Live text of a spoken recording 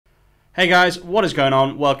Hey guys, what is going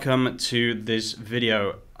on? Welcome to this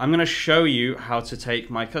video. I'm going to show you how to take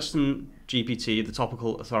my custom GPT, the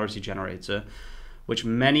topical authority generator, which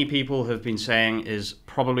many people have been saying is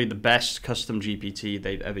probably the best custom GPT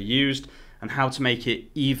they've ever used, and how to make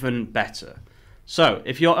it even better. So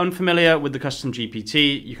if you're unfamiliar with the custom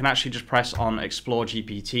GPT, you can actually just press on Explore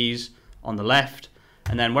GPTs on the left,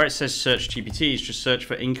 and then where it says Search GPTs, just search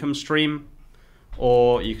for income stream,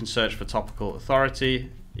 or you can search for topical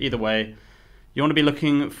authority. Either way, you want to be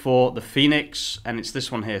looking for the Phoenix, and it's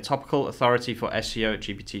this one here, Topical Authority for SEO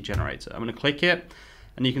GPT Generator. I'm going to click it,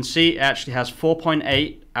 and you can see it actually has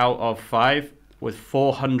 4.8 out of 5 with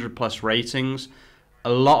 400 plus ratings. A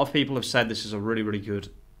lot of people have said this is a really, really good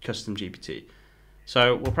custom GPT.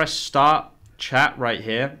 So we'll press Start Chat right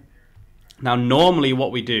here. Now, normally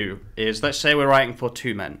what we do is, let's say we're writing for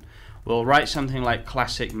two men. We'll write something like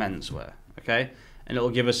classic menswear, okay? And it'll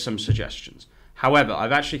give us some suggestions. However,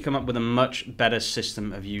 I've actually come up with a much better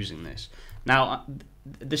system of using this. Now,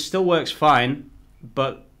 this still works fine,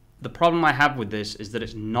 but the problem I have with this is that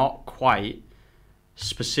it's not quite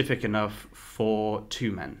specific enough for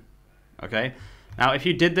two men, okay? Now, if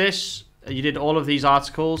you did this, you did all of these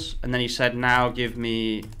articles, and then you said, now give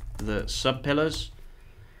me the subpillars,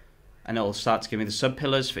 and it'll start to give me the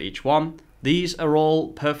subpillars for each one. These are all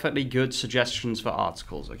perfectly good suggestions for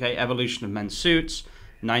articles, okay? Evolution of men's suits,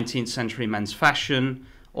 19th century men's fashion,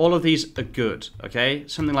 all of these are good, okay?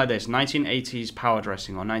 Something like this, 1980s power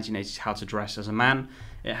dressing or 1980s how to dress as a man.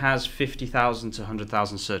 It has 50,000 to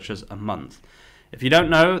 100,000 searches a month. If you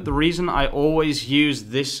don't know, the reason I always use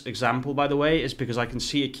this example, by the way, is because I can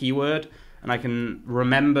see a keyword and I can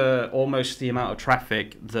remember almost the amount of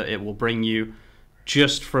traffic that it will bring you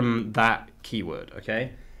just from that keyword,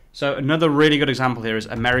 okay? So another really good example here is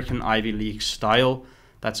American Ivy League style.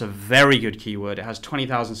 That's a very good keyword. It has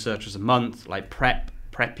 20,000 searches a month, like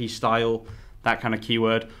preppy style, that kind of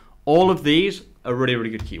keyword. All of these are really,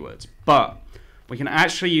 really good keywords, but we can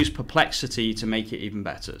actually use Perplexity to make it even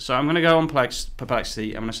better. So I'm going to go on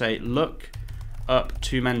Perplexity. I'm going to say, look up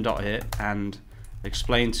twomen.it and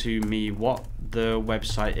explain to me what the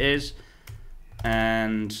website is.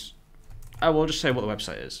 And I will just say what the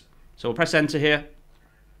website is. So we'll press enter here.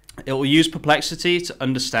 It will use Perplexity to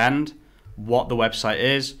understand what the website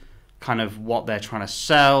is, kind of what they're trying to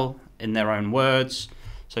sell in their own words.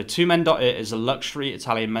 So twomen.it is a luxury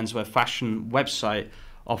Italian menswear fashion website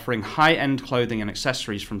offering high-end clothing and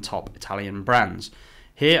accessories from top Italian brands.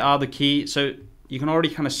 Here are the key, so you can already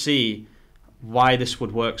kind of see why this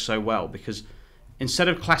would work so well, because instead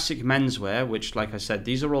of classic menswear, which, like I said,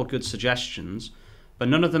 these are all good suggestions, but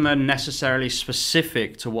none of them are necessarily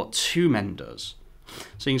specific to what Two Men does.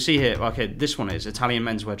 So you can see here, okay, this one is Italian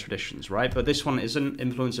menswear traditions, right? But this one isn't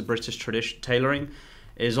influence of British tailoring.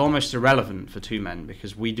 It is almost irrelevant for Two Men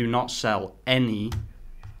because we do not sell any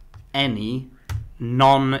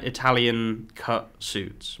non-Italian cut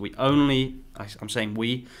suits. We only, I'm saying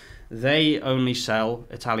we, they only sell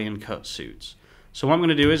Italian cut suits. So what I'm going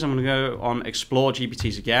to do is I'm going to go on Explore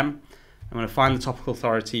GPTs again. I'm going to find the topical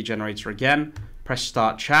authority generator again, press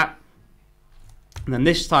Start Chat. And then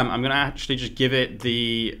this time I'm going to actually just give it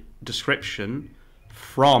the description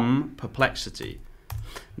from Perplexity.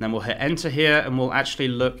 And then we'll hit enter here and we'll actually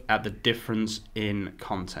look at the difference in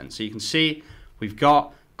content. So you can see we've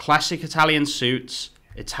got classic Italian suits,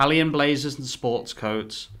 Italian blazers and sports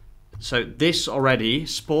coats. So this already,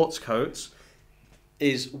 sports coats,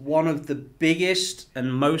 is one of the biggest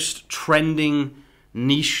and most trending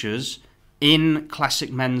niches in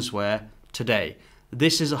classic menswear today.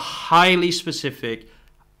 This is a highly specific,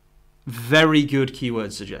 very good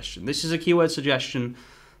keyword suggestion. This is a keyword suggestion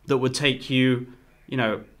that would take you, you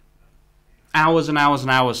know, hours and hours and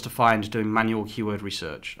hours to find doing manual keyword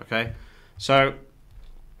research, okay? So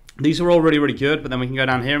these are all really, really good, but then we can go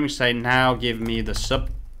down here and we say, now give me the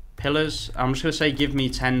sub-pillars. I'm just going to say give me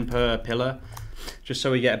 10 per pillar, just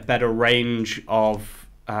so we get a better range of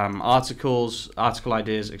articles, article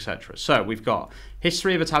ideas, etc. So we've got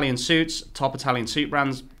history of Italian suits, top Italian suit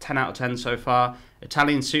brands, 10 out of 10 so far.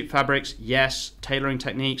 Italian suit fabrics, yes. Tailoring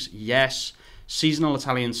techniques, yes. Seasonal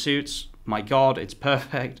Italian suits, my God, it's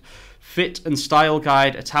perfect. Fit and style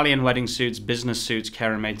guide, Italian wedding suits, business suits,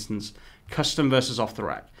 care and maintenance, custom versus off the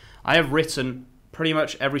rack. I have written pretty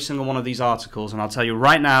much every single one of these articles, and I'll tell you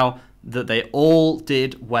right now that they all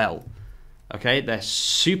did well. Okay, they're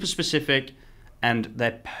super specific, and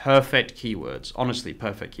they're perfect keywords, honestly,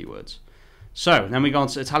 perfect keywords. So then we go on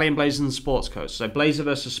to Italian blazers and sports coats. So blazer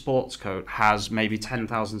versus sports coat has maybe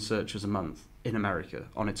 10,000 searches a month in America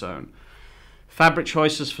on its own. Fabric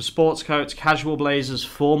choices for sports coats, casual blazers,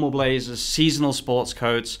 formal blazers, seasonal sports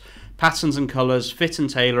coats, patterns and colors, fit and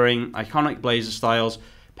tailoring, iconic blazer styles,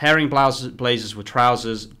 pairing blazers with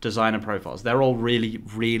trousers, designer profiles. They're all really,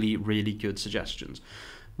 really, really good suggestions.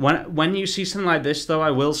 When you see something like this, though, I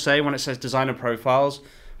will say when it says designer profiles,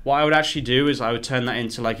 what I would actually do is I would turn that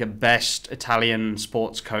into like a best Italian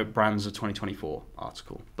sports coat brands of 2024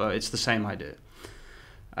 article. But it's the same idea.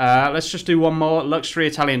 Let's just do one more. Luxury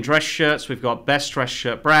Italian dress shirts. We've got best dress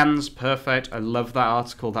shirt brands. Perfect. I love that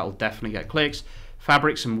article. That will definitely get clicks.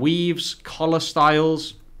 Fabrics and weaves. Collar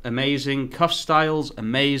styles. Amazing. Cuff styles.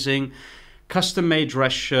 Amazing. Custom made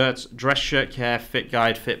dress shirts. Dress shirt care. Fit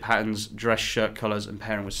guide. Fit patterns. Dress shirt colors and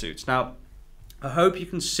pairing with suits. Now, I hope you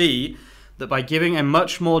can see that by giving a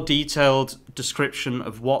much more detailed description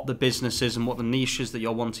of what the business is and what the niche is that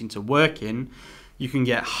you're wanting to work in, you can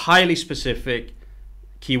get highly specific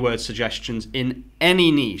keyword suggestions in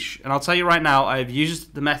any niche. And I'll tell you right now, I've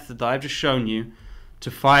used the method that I've just shown you to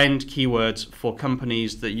find keywords for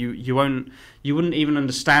companies that you wouldn't even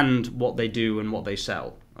understand what they do and what they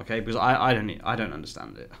sell. Okay, because I don't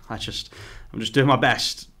understand it. I'm just doing my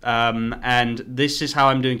best. And this is how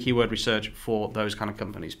I'm doing keyword research for those kind of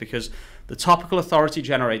companies, because the topical authority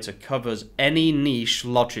generator covers any niche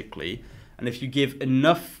logically, and if you give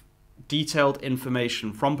enough detailed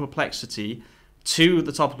information from Perplexity to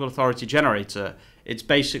the topical authority generator, it's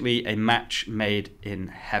basically a match made in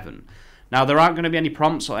heaven. Now, there aren't going to be any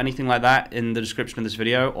prompts or anything like that in the description of this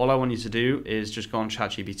video. All I want you to do is just go on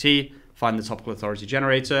ChatGPT, find the topical authority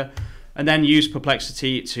generator, and then use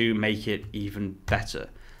Perplexity to make it even better.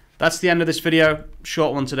 That's the end of this video.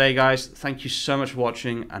 Short one today, guys. Thank you so much for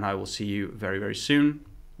watching, and I will see you very, very soon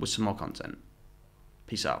with some more content.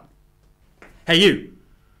 Peace out. Hey, you!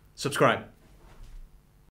 Subscribe.